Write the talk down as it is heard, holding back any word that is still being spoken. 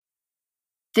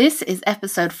This is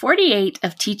episode 48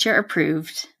 of Teacher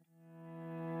Approved.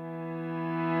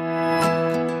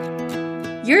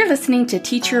 You're listening to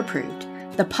Teacher Approved,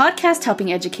 the podcast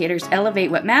helping educators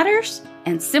elevate what matters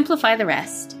and simplify the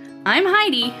rest. I'm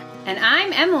Heidi. And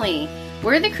I'm Emily.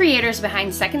 We're the creators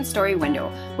behind Second Story Window,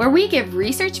 where we give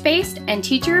research-based and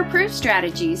teacher-approved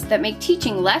strategies that make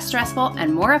teaching less stressful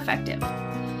and more effective.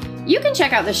 You can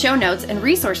check out the show notes and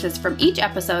resources from each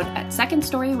episode at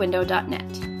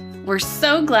secondstorywindow.net. We're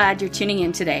so glad you're tuning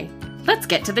in today. Let's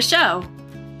get to the show.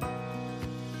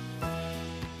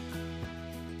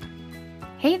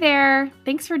 Hey there!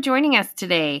 Thanks for joining us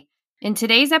today. In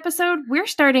today's episode, we're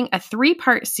starting a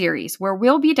 3-part series where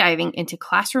we'll be diving into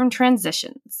classroom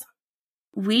transitions.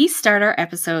 We start our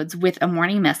episodes with a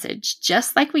morning message,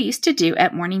 just like we used to do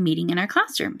at morning meeting in our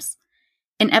classrooms.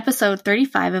 In episode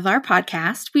 35 of our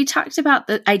podcast, we talked about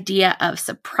the idea of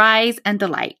surprise and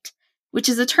delight, which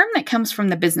is a term that comes from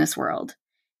the business world.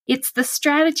 It's the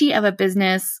strategy of a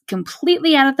business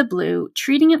completely out of the blue,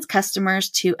 treating its customers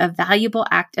to a valuable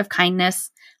act of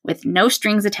kindness with no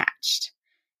strings attached.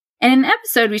 And in the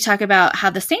episode, we talk about how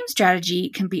the same strategy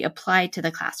can be applied to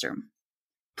the classroom.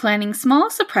 Planning small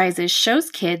surprises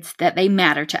shows kids that they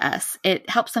matter to us. It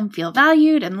helps them feel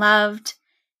valued and loved.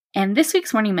 And this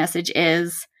week's morning message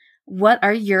is, what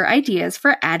are your ideas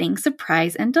for adding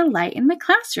surprise and delight in the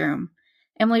classroom?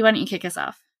 Emily, why don't you kick us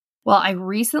off? Well, I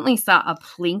recently saw a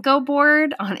Plinko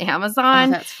board on Amazon.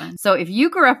 Oh, that's fun. So if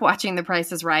you grew up watching The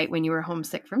Price is Right when you were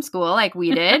homesick from school like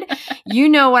we did, you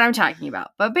know what I'm talking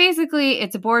about. But basically,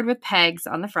 it's a board with pegs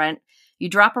on the front. You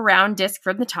drop a round disc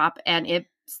from the top and it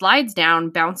slides down,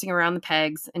 bouncing around the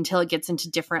pegs until it gets into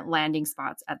different landing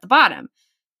spots at the bottom.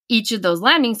 Each of those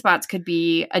landing spots could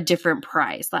be a different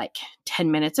prize, like 10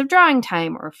 minutes of drawing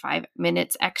time or 5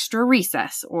 minutes extra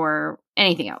recess or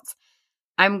anything else.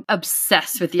 I'm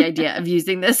obsessed with the idea of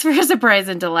using this for surprise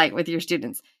and delight with your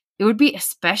students. It would be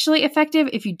especially effective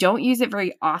if you don't use it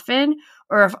very often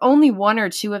or if only 1 or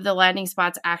 2 of the landing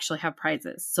spots actually have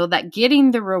prizes, so that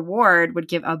getting the reward would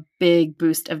give a big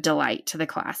boost of delight to the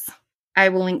class. I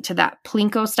will link to that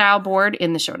Plinko style board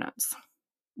in the show notes.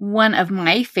 One of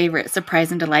my favorite surprise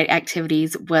and delight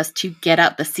activities was to get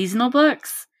out the seasonal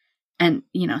books. And,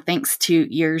 thanks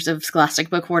to years of Scholastic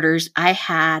book orders, I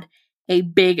had a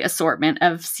big assortment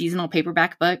of seasonal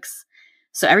paperback books.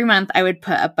 So every month I would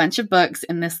put a bunch of books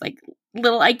in this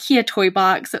little IKEA toy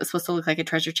box that was supposed to look like a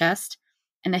treasure chest.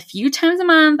 And a few times a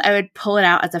month I would pull it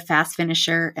out as a fast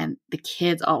finisher, and the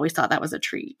kids always thought that was a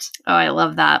treat. Oh, I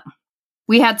love that.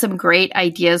 We had some great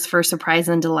ideas for surprise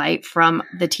and delight from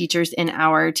the teachers in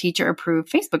our Teacher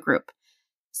Approved Facebook group.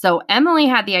 So Emily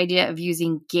had the idea of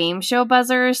using game show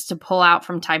buzzers to pull out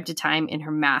from time to time in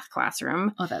her math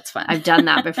classroom. Oh, that's fun. I've done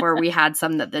that before. We had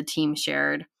some that the team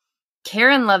shared.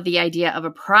 Karen loved the idea of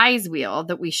a prize wheel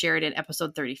that we shared in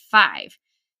episode 35.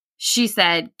 She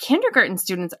said, kindergarten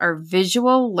students are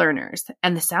visual learners,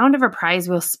 and the sound of a prize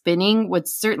wheel spinning would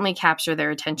certainly capture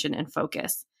their attention and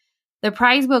focus. The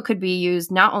prize wheel could be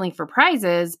used not only for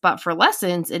prizes, but for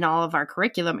lessons in all of our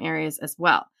curriculum areas as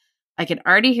well. I can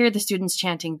already hear the students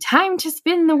chanting, "Time to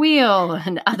spin the wheel,"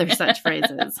 and other such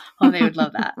phrases. Oh, they would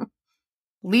love that.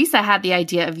 Lisa had the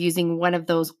idea of using one of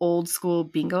those old school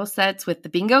bingo sets with the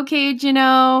bingo cage,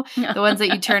 the ones that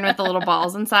you turn with the little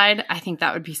balls inside. I think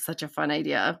that would be such a fun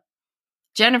idea.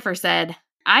 Jennifer said,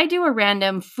 I do a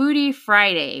random Foodie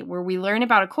Friday where we learn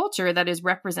about a culture that is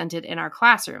represented in our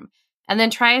classroom and then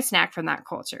try a snack from that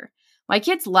culture. My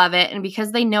kids love it, and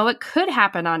because they know it could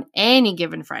happen on any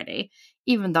given Friday,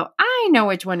 even though I know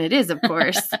which one it is, of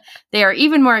course, they are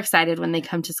even more excited when they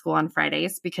come to school on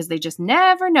Fridays because they just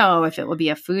never know if it will be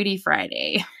a Foodie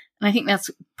Friday. And I think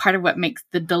that's part of what makes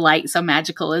the delight so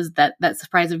magical, is that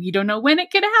surprise of you don't know when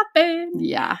it could happen.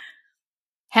 Yeah.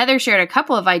 Heather shared a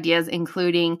couple of ideas,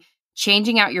 including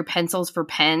changing out your pencils for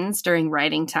pens during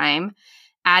writing time,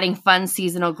 adding fun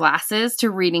seasonal glasses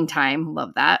to reading time,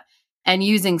 love that, and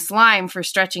using slime for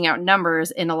stretching out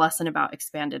numbers in a lesson about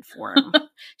expanded form.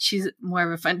 She's more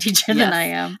of a fun teacher than I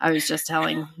am. I was just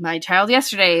telling my child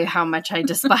yesterday how much I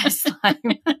despise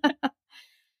slime.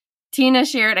 Tina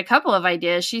shared a couple of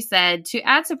ideas. She said, to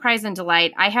add surprise and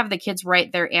delight, I have the kids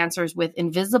write their answers with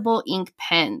invisible ink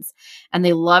pens, and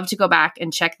they love to go back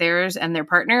and check theirs and their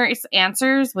partner's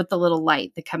answers with the little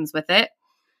light that comes with it.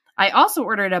 I also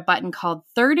ordered a button called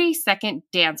 30-second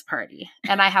dance party,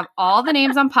 and I have all the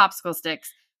names on popsicle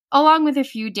sticks, along with a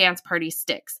few dance party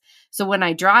sticks. So when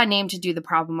I draw a name to do the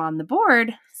problem on the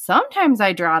board, sometimes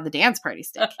I draw the dance party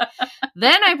stick.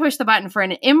 Then I push the button for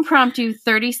an impromptu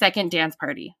 30-second dance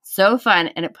party. So fun,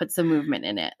 and it puts some movement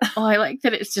in it. Oh, I like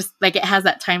that it's just it has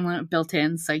that time limit built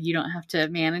in, so you don't have to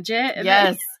manage it.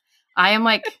 Yes. I am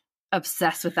like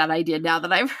obsessed with that idea now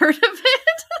that I've heard of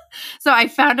it. So I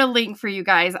found a link for you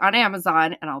guys on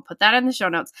Amazon, and I'll put that in the show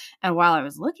notes. And while I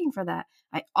was looking for that,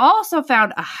 I also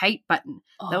found a height button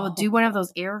that will do one of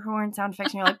those air horn sound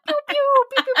effects. And you're like, pew, pew,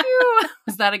 pew, pew, pew.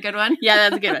 Is that a good one? Yeah,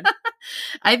 that's a good one.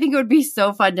 I think it would be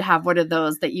so fun to have one of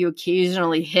those that you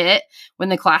occasionally hit when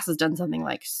the class has done something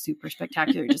like super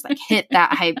spectacular. Just like hit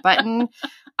that height button.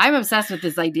 I'm obsessed with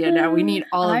this idea now. We need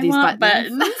all of these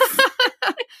buttons.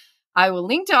 I will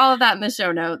link to all of that in the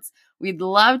show notes. We'd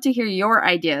love to hear your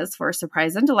ideas for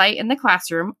surprise and delight in the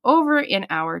classroom over in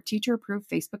our Teacher Approved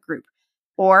Facebook group.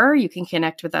 Or you can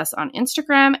connect with us on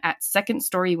Instagram at Second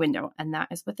Story Window, and that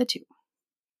is with a 2.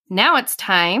 Now it's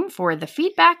time for the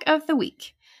feedback of the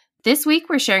week. This week,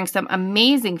 we're sharing some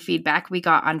amazing feedback we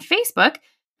got on Facebook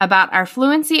about our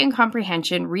fluency and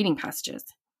comprehension reading passages.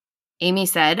 Amy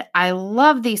said, I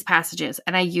love these passages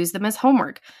and I use them as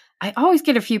homework. I always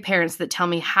get a few parents that tell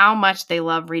me how much they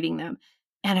love reading them.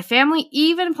 And a family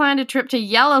even planned a trip to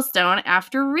Yellowstone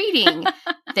after reading.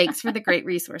 Thanks for the great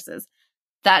resources.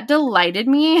 That delighted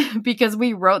me because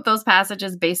we wrote those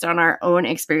passages based on our own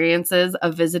experiences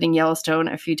of visiting Yellowstone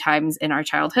a few times in our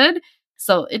childhood.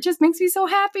 So it just makes me so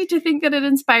happy to think that it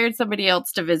inspired somebody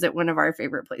else to visit one of our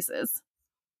favorite places.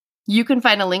 You can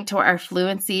find a link to our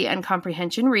fluency and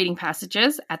comprehension reading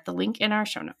passages at the link in our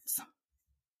show notes.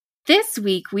 This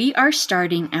week, we are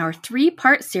starting our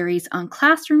 3-part series on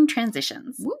classroom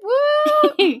transitions.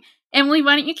 Woo-woo! Emily,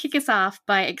 why don't you kick us off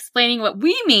by explaining what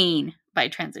we mean by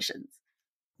transitions?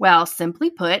 Well,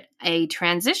 simply put, a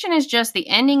transition is just the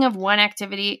ending of one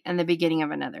activity and the beginning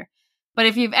of another. But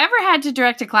if you've ever had to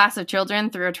direct a class of children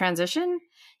through a transition,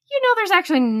 you know there's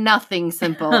actually nothing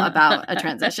simple about a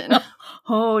transition.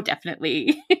 Oh,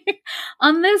 definitely.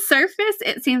 On the surface,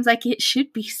 it seems like it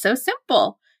should be so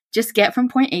simple. Just get from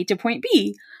point A to point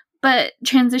B. But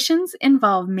transitions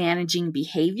involve managing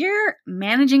behavior,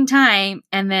 managing time,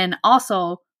 and then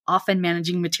also often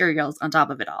managing materials on top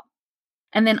of it all.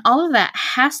 And then all of that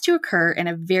has to occur in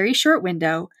a very short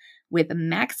window with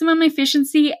maximum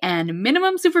efficiency and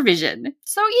minimum supervision.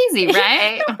 So easy,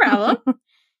 right? No problem.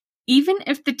 Even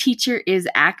if the teacher is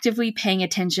actively paying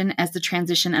attention as the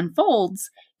transition unfolds,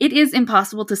 it is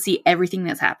impossible to see everything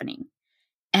that's happening.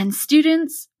 And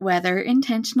students, whether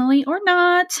intentionally or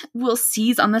not, will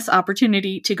seize on this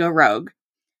opportunity to go rogue.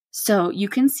 So you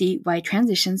can see why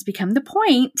transitions become the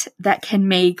point that can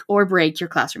make or break your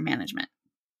classroom management.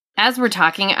 As we're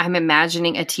talking, I'm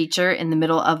imagining a teacher in the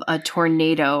middle of a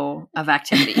tornado of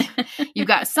activity. You've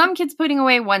got some kids putting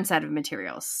away one set of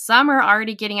materials. Some are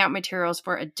already getting out materials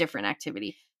for a different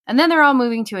activity. And then they're all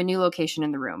moving to a new location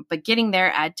in the room, but getting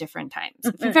there at different times.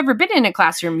 If you've ever been in a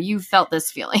classroom, you've felt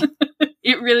this feeling.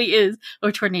 It really is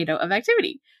a tornado of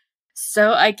activity.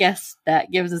 So I guess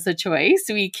that gives us a choice.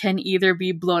 We can either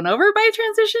be blown over by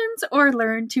transitions or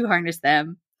learn to harness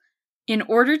them. In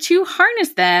order to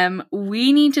harness them,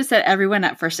 we need to set everyone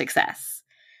up for success.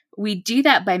 We do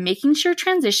that by making sure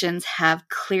transitions have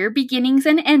clear beginnings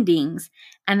and endings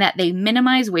and that they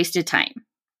minimize wasted time.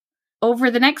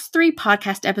 Over the next 3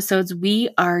 podcast episodes, we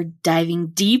are diving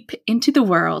deep into the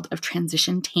world of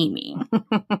transition taming.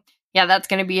 Yeah, that's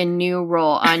going to be a new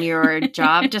role on your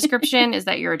job description, is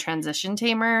that you're a transition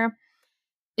tamer.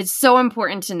 It's so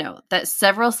important to note that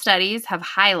several studies have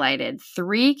highlighted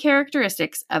 3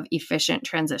 characteristics of efficient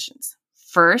transitions.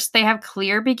 First, they have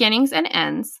clear beginnings and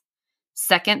ends.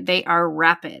 Second, they are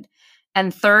rapid.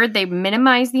 And third, they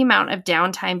minimize the amount of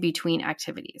downtime between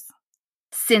activities.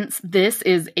 Since this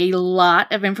is a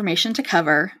lot of information to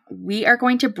cover, we are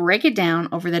going to break it down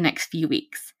over the next few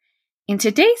weeks. In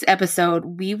today's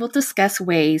episode, we will discuss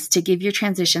ways to give your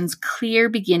transitions clear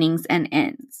beginnings and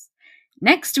ends.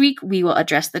 Next week, we will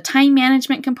address the time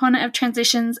management component of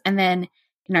transitions, and then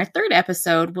in our 3rd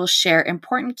episode, we'll share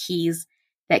important keys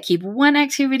that keep one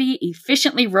activity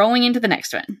efficiently rolling into the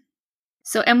next one.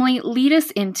 So, Emily, lead us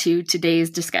into today's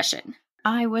discussion.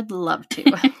 I would love to.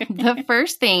 The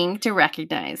first thing to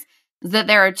recognize is that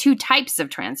there are 2 types of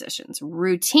transitions: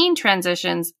 routine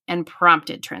transitions and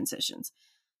prompted transitions.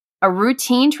 A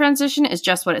routine transition is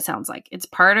just what it sounds like. It's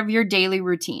part of your daily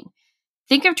routine.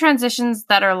 Think of transitions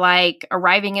that are like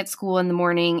arriving at school in the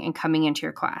morning and coming into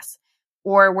your class,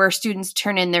 or where students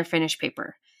turn in their finished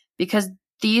paper. Because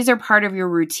these are part of your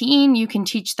routine, you can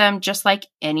teach them just like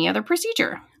any other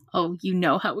procedure. Oh, you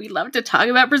know how we love to talk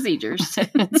about procedures.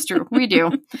 It's true. We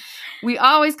do. We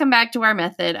always come back to our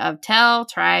method of tell,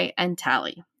 try, and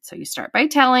tally. So you start by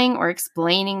telling or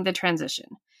explaining the transition.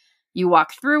 You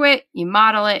walk through it, you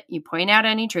model it, you point out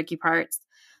any tricky parts.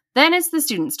 Then it's the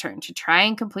student's turn to try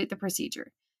and complete the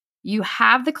procedure. You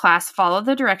have the class follow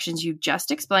the directions you just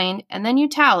explained, and then you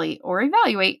tally or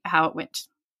evaluate how it went.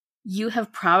 You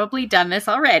have probably done this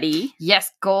already.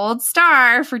 Yes, gold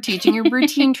star for teaching your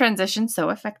routine transition so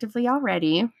effectively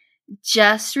already.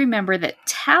 Just remember that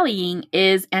tallying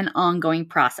is an ongoing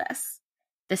process.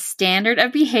 The standard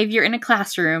of behavior in a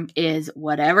classroom is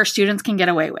whatever students can get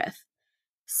away with.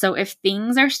 So if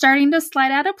things are starting to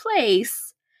slide out of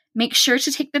place, make sure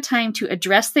to take the time to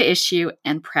address the issue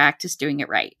and practice doing it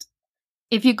right.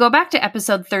 If you go back to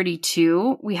episode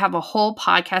 32, we have a whole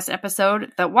podcast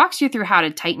episode that walks you through how to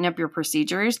tighten up your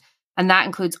procedures, and that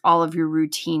includes all of your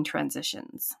routine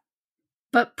transitions.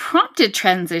 But prompted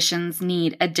transitions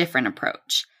need a different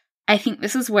approach. I think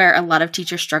this is where a lot of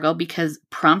teachers struggle because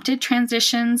prompted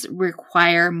transitions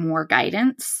require more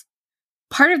guidance.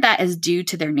 Part of that is due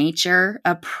to their nature.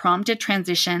 A prompted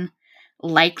transition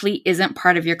likely isn't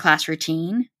part of your class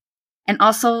routine. And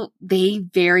also, they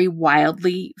vary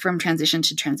wildly from transition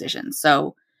to transition.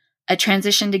 So a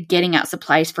transition to getting out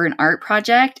supplies for an art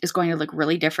project is going to look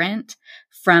really different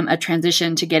from a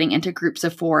transition to getting into groups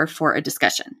of 4 for a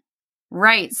discussion.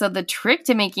 Right. So the trick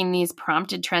to making these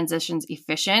prompted transitions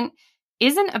efficient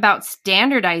isn't about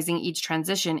standardizing each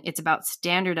transition. It's about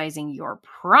standardizing your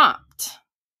prompt.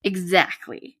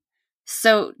 Exactly.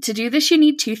 So to do this, you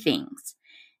need 2 things: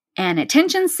 an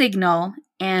attention signal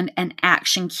and an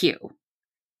action cue.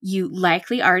 You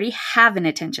likely already have an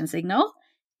attention signal.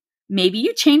 Maybe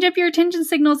you change up your attention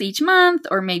signals each month,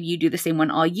 or maybe you do the same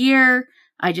one all year.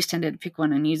 I just tended to pick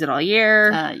one and use it all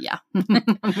year. Yeah,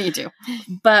 me too.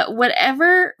 But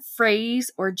whatever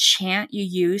phrase or chant you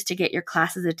use to get your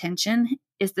class's attention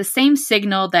is the same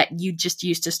signal that you just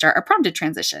used to start a prompted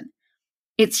transition.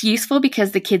 It's useful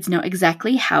because the kids know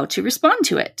exactly how to respond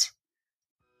to it.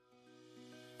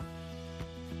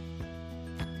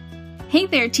 Hey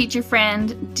there, teacher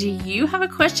friend. Do you have a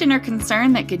question or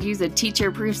concern that could use a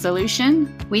teacher-proof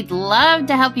solution? We'd love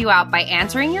to help you out by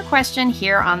answering your question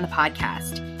here on the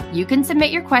podcast. You can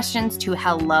submit your questions to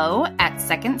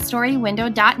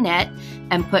hello@secondstorywindow.net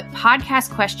and put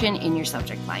podcast question in your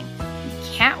subject line.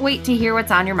 We can't wait to hear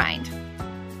what's on your mind.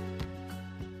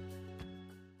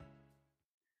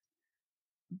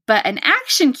 But an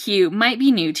action cue might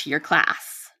be new to your class.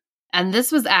 And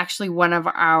this was actually one of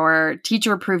our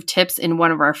teacher-approved tips in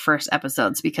one of our first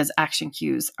episodes because action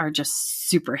cues are just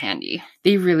super handy.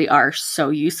 They really are so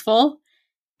useful.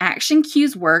 Action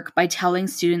cues work by telling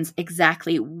students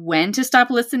exactly when to stop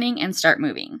listening and start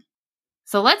moving.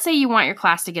 So let's say you want your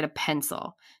class to get a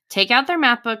pencil. Take out their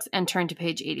math books and turn to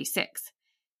page 86.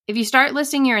 If you start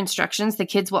listing your instructions, the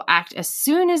kids will act as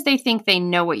soon as they think they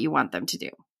know what you want them to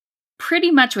do.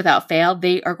 Pretty much without fail,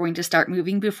 they are going to start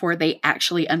moving before they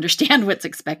actually understand what's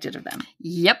expected of them.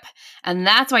 Yep. And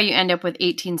that's why you end up with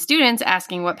 18 students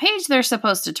asking what page they're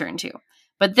supposed to turn to.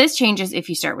 But this changes if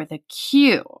you start with a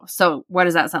cue. So what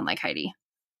does that sound like, Heidi?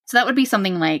 So that would be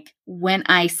something like, when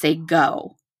I say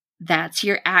go, that's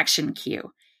your action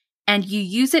cue. And you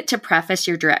use it to preface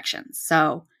your directions.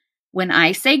 So when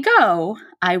I say go,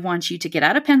 I want you to get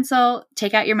out a pencil,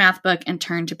 take out your math book, and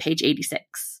turn to page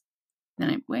 86. Then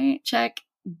I wait, check,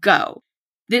 go.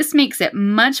 This makes it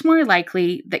much more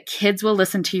likely that kids will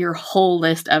listen to your whole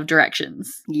list of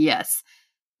directions. Yes.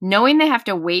 Knowing they have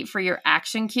to wait for your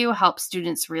action cue helps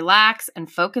students relax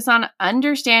and focus on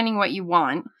understanding what you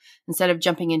want instead of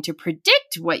jumping in to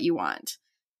predict what you want.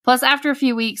 Plus, after a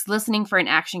few weeks, listening for an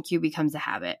action cue becomes a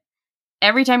habit.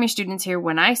 Every time your students hear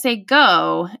when I say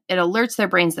go, it alerts their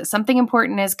brains that something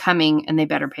important is coming and they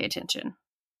better pay attention.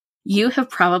 You have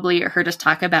probably heard us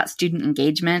talk about student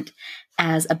engagement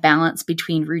as a balance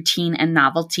between routine and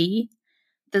novelty.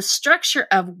 The structure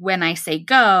of when I say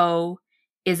go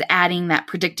is adding that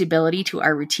predictability to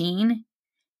our routine.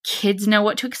 Kids know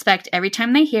what to expect every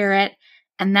time they hear it,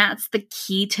 and that's the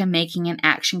key to making an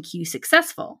action cue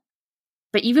successful.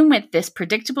 But even with this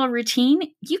predictable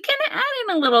routine, you can add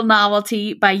in a little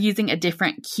novelty by using a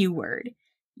different cue word.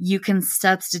 You can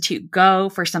substitute go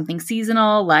for something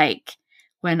seasonal like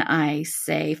when I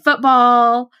say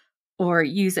football, or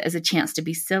use it as a chance to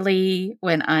be silly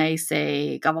when I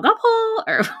say gobble gobble,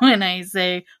 or when I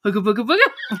say hooga booga booga.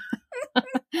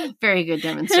 Very good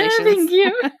demonstrations. Thank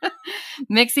you.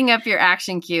 Mixing up your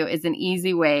action cue is an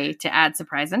easy way to add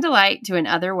surprise and delight to an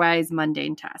otherwise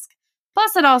mundane task.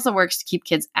 Plus, it also works to keep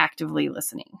kids actively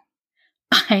listening.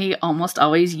 I almost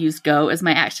always use go as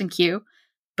my action cue.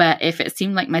 But if it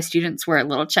seemed like my students were a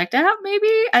little checked out,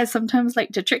 maybe I sometimes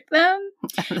like to trick them.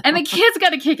 And the kids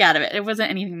got a kick out of it. It wasn't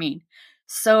anything mean.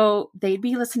 So they'd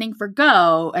be listening for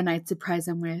go, and I'd surprise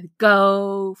them with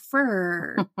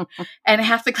gopher. And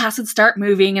half the class would start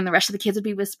moving, and the rest of the kids would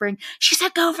be whispering, she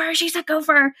said gopher, she said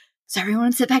gopher. So everyone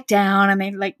would sit back down and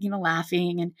they'd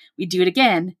laughing, and we'd do it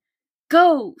again.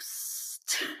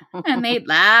 Ghost. And they'd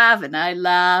laugh and I'd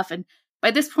laugh. And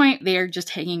by this point, they're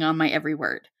just hanging on my every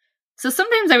word. So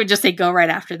sometimes I would just say go right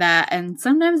after that. And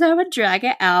sometimes I would drag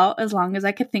it out as long as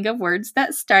I could think of words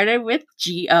that started with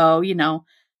G-O.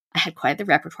 I had quite the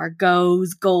repertoire.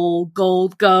 Goes, gold,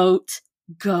 goat,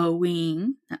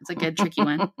 going. That's a good tricky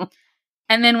one.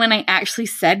 And then when I actually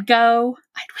said go,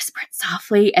 I'd whisper it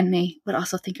softly, and they would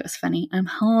also think it was funny. I'm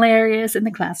hilarious in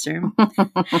the classroom.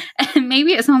 And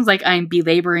maybe it sounds like I'm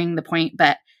belaboring the point,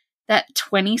 but that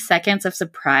 20 seconds of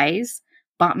surprise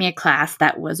bought me a class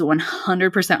that was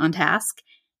 100% on task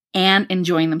and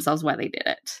enjoying themselves while they did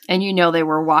it. And they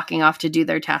were walking off to do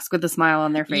their task with a smile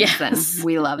on their face. Yes. And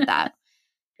we love that.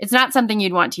 It's not something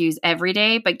you'd want to use every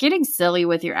day, but getting silly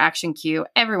with your action cue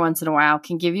every once in a while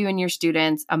can give you and your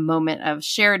students a moment of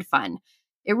shared fun.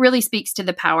 It really speaks to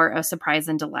the power of surprise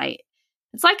and delight.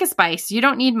 It's like a spice. You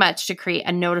don't need much to create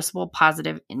a noticeable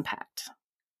positive impact.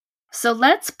 So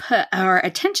let's put our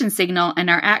attention signal and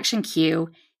our action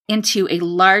cue into a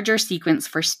larger sequence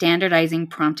for standardizing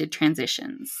prompted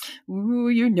transitions. Ooh,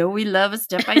 we love a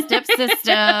step-by-step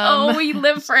system. Oh, we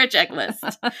live for a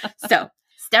checklist. So,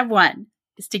 step 1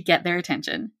 is to get their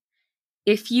attention.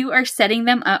 If you are setting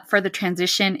them up for the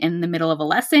transition in the middle of a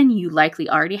lesson, you likely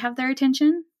already have their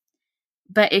attention.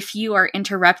 But if you are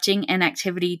interrupting an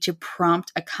activity to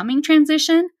prompt a coming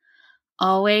transition,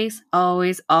 always,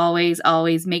 always, always,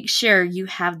 always make sure you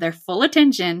have their full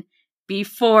attention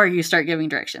before you start giving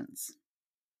directions.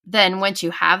 Then once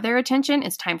you have their attention,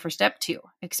 it's time for step 2.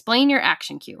 Explain your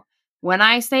action cue. When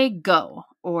I say go,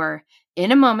 or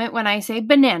in a moment when I say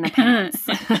banana pants.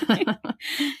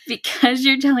 Because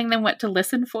you're telling them what to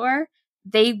listen for,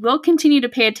 they will continue to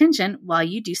pay attention while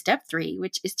you do step 3,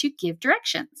 which is to give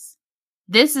directions.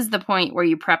 This is the point where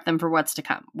you prep them for what's to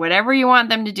come. Whatever you want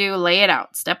them to do, lay it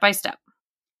out step by step.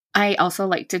 I also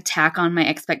like to tack on my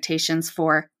expectations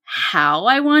for how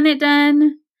I want it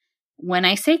done. When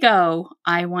I say go,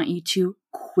 I want you to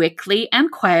quickly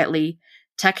and quietly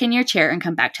tuck in your chair and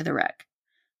come back to the rug.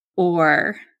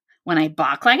 Or when I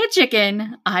balk like a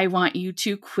chicken, I want you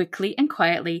to quickly and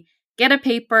quietly get a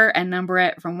paper and number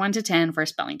it from 1 to 10 for a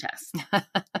spelling test.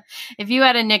 If you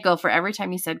had a nickel for every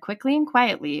time you said quickly and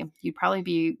quietly, you'd probably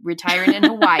be retired in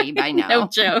Hawaii by now. No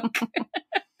joke.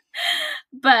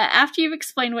 But after you've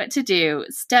explained what to do,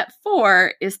 step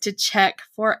 4 is to check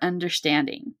for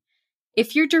understanding.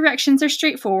 If your directions are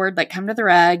straightforward, like come to the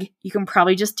rug, you can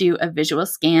probably just do a visual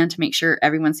scan to make sure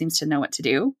everyone seems to know what to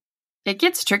do. It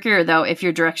gets trickier, though, if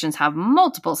your directions have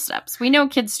multiple steps. We know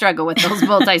kids struggle with those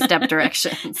multi-step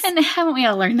directions. And haven't we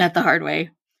all learned that the hard way?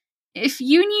 If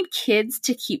you need kids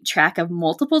to keep track of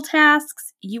multiple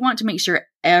tasks, you want to make sure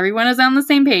everyone is on the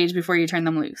same page before you turn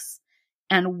them loose.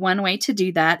 And one way to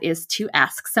do that is to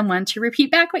ask someone to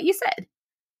repeat back what you said.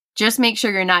 Just make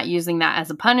sure you're not using that as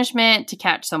a punishment to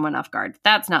catch someone off guard.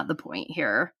 That's not the point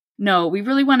here. No, we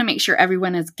really want to make sure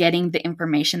everyone is getting the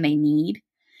information they need.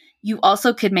 You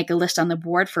also could make a list on the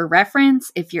board for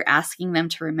reference if you're asking them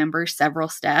to remember several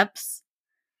steps.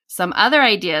 Some other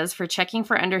ideas for checking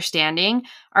for understanding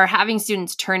are having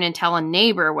students turn and tell a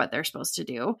neighbor what they're supposed to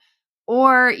do,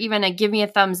 or even a give me a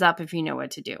thumbs up if you know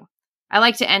what to do. I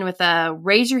like to end with a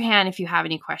raise your hand if you have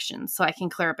any questions so I can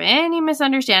clear up any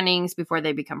misunderstandings before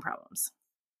they become problems.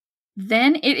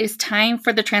 Then it is time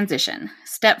for the transition.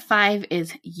 Step 5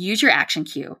 is use your action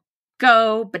cue.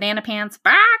 Go, banana pants,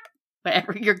 back,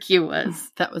 whatever your cue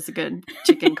was. That was a good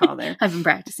chicken call there. I've been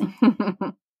practicing.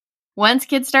 Once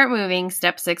kids start moving,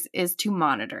 step 6 is to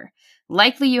monitor.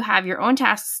 Likely you have your own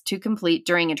tasks to complete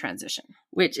during a transition.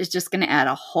 Which is just going to add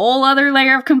a whole other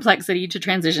layer of complexity to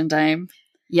transition time.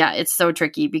 Yeah, it's so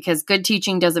tricky because good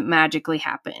teaching doesn't magically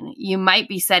happen. You might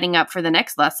be setting up for the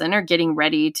next lesson or getting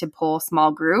ready to pull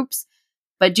small groups,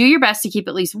 but do your best to keep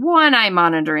at least one eye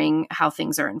monitoring how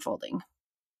things are unfolding.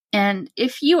 And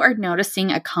if you are noticing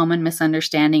a common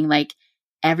misunderstanding, like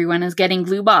everyone is getting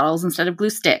glue bottles instead of glue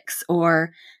sticks,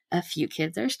 or a few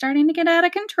kids are starting to get out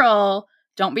of control,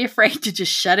 don't be afraid to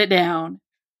just shut it down.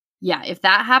 Yeah, if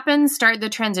that happens, start the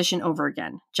transition over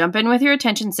again. Jump in with your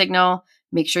attention signal,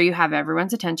 make sure you have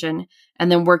everyone's attention,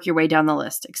 and then work your way down the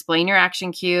list. Explain your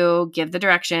action cue, give the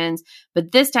directions,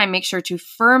 but this time make sure to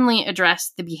firmly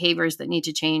address the behaviors that need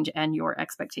to change and your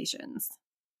expectations.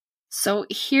 So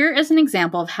here is an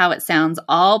example of how it sounds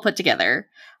all put together.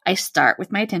 I start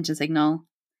with my attention signal.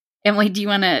 Emily, do you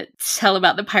want to tell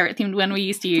about the pirate-themed one we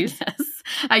used to use? Yes.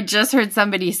 I just heard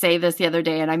somebody say this the other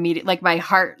day, and I immediately, like, my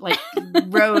heart,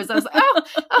 rose. I was like,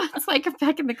 oh, it's like I'm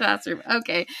back in the classroom.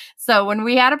 Okay. So when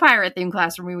we had a pirate-themed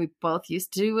classroom, we both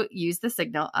used to use the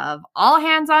signal of all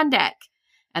hands on deck.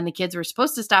 and the kids were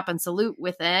supposed to stop and salute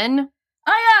within...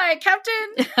 Aye,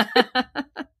 Captain!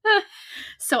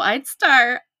 So I'd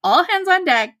start, all hands on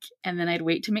deck, and then I'd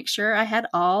wait to make sure I had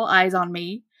all eyes on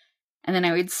me. And then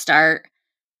I would start,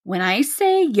 when I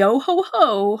say yo ho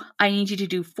ho, I need you to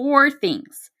do 4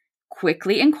 things.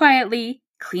 Quickly and quietly,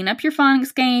 clean up your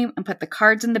phonics game and put the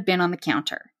cards in the bin on the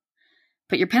counter.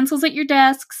 Put your pencils at your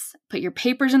desks, put your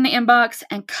papers in the inbox,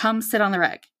 and come sit on the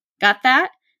rug. Got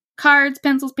that? Cards,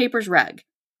 pencils, papers, rug.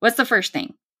 What's the first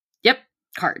thing? Yep,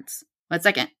 cards. What's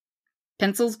second?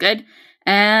 Pencils, good.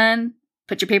 And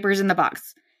put your papers in the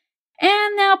box.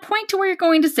 And now point to where you're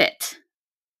going to sit.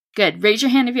 Good. Raise your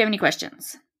hand if you have any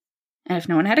questions. And if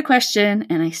no one had a question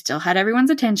and I still had everyone's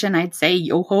attention, I'd say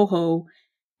yo ho ho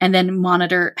and then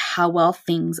monitor how well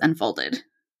things unfolded.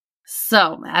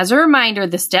 So, as a reminder,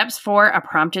 the steps for a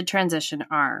prompted transition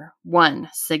are 1.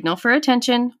 Signal for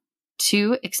attention.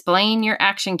 2. Explain your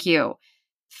action cue.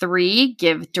 3.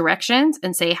 Give directions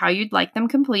and say how you'd like them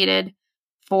completed.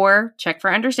 4. Check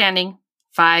for understanding.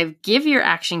 5. Give your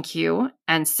action cue.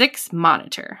 And 6.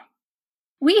 Monitor.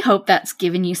 We hope that's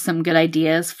given you some good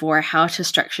ideas for how to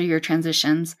structure your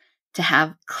transitions to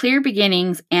have clear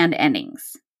beginnings and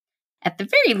endings. At the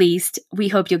very least, we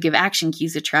hope you'll give action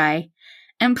cues a try.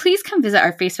 And please come visit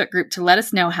our Facebook group to let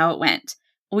us know how it went.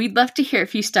 We'd love to hear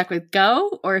if you stuck with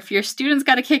go or if your students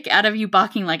got a kick out of you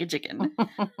balking like a chicken.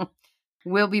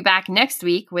 We'll be back next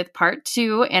week with part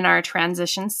 2 in our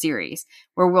transition series,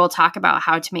 where we'll talk about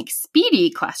how to make speedy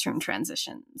classroom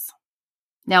transitions.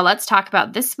 Now let's talk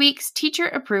about this week's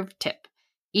teacher-approved tip.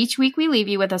 Each week we leave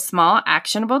you with a small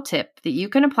actionable tip that you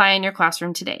can apply in your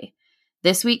classroom today.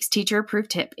 This week's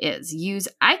teacher-approved tip is use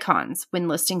icons when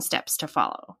listing steps to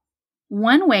follow.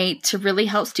 One way to really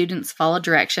help students follow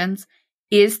directions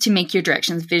is to make your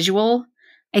directions visual.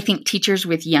 I think teachers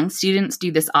with young students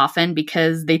do this often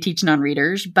because they teach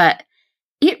non-readers, but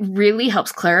it really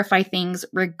helps clarify things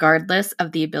regardless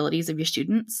of the abilities of your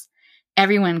students.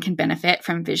 Everyone can benefit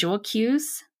from visual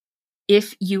cues.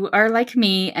 If you are like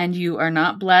me and you are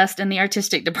not blessed in the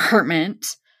artistic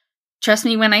department, trust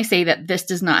me when I say that this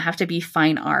does not have to be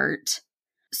fine art.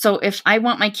 So if I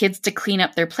want my kids to clean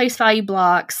up their place value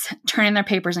blocks, turn in their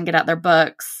papers and get out their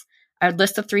books, I would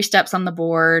list the 3 steps on the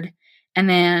board. And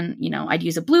then, I'd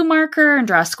use a blue marker and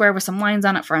draw a square with some lines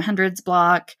on it for a hundreds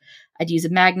block. I'd use a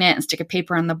magnet and stick a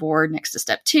paper on the board next to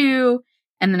step 2.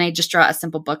 And then I'd just draw a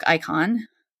simple book icon.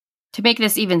 To make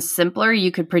this even simpler,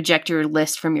 you could project your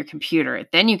list from your computer.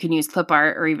 Then you can use clip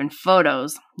art or even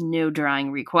photos. No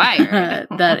drawing required.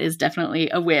 That is definitely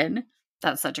a win.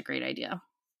 That's such a great idea.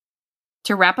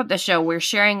 To wrap up the show, we're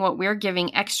sharing what we're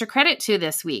giving extra credit to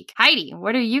this week. Heidi,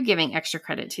 what are you giving extra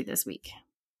credit to this week?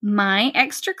 My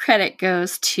extra credit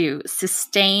goes to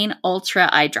Systane Ultra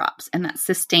Eye Drops. And that's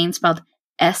Systane spelled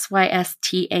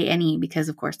Systane because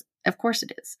of course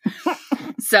it is.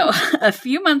 So a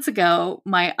few months ago,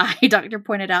 my eye doctor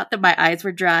pointed out that my eyes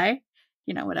were dry,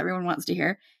 what everyone wants to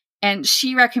hear. And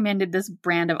she recommended this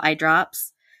brand of eye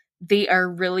drops. They are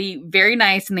really very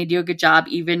nice and they do a good job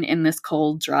even in this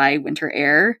cold, dry winter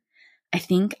air. I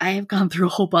think I have gone through a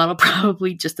whole bottle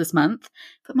probably just this month,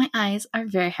 but my eyes are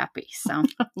very happy. So,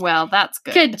 well, that's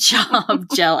good. Good job,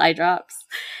 Gel Eye Drops.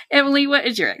 Emily, what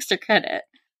is your extra credit?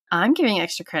 I'm giving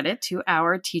extra credit to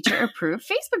our teacher-approved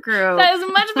Facebook group. That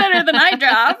is much better than eye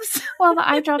drops. Well, the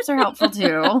eye drops are helpful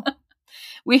too.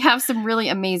 We have some really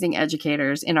amazing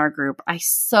educators in our group. I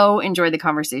so enjoy the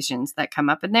conversations that come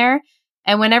up in there.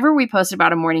 And whenever we post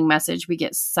about a morning message, we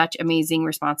get such amazing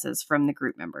responses from the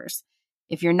group members.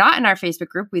 If you're not in our Facebook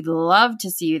group, we'd love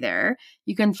to see you there.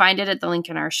 You can find it at the link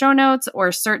in our show notes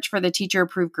or search for the Teacher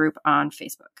Approved group on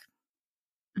Facebook.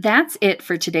 That's it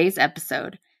for today's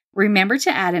episode. Remember to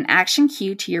add an action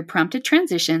cue to your prompted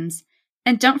transitions.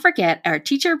 And don't forget our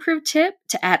Teacher Approved tip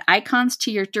to add icons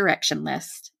to your direction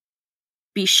list.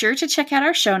 Be sure to check out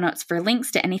our show notes for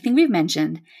links to anything we've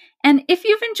mentioned. And if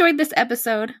you've enjoyed this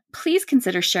episode, please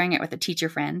consider sharing it with a teacher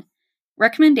friend.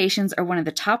 Recommendations are one of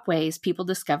the top ways people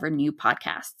discover new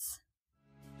podcasts.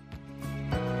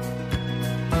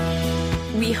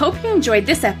 We hope you enjoyed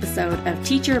this episode of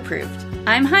Teacher Approved.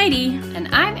 I'm Heidi.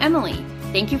 And I'm Emily.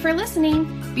 Thank you for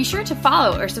listening. Be sure to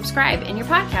follow or subscribe in your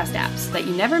podcast apps so that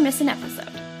you never miss an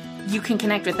episode. You can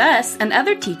connect with us and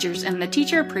other teachers in the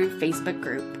Teacher Approved Facebook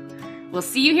group. We'll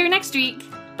see you here next week.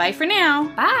 Bye for now.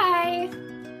 Bye.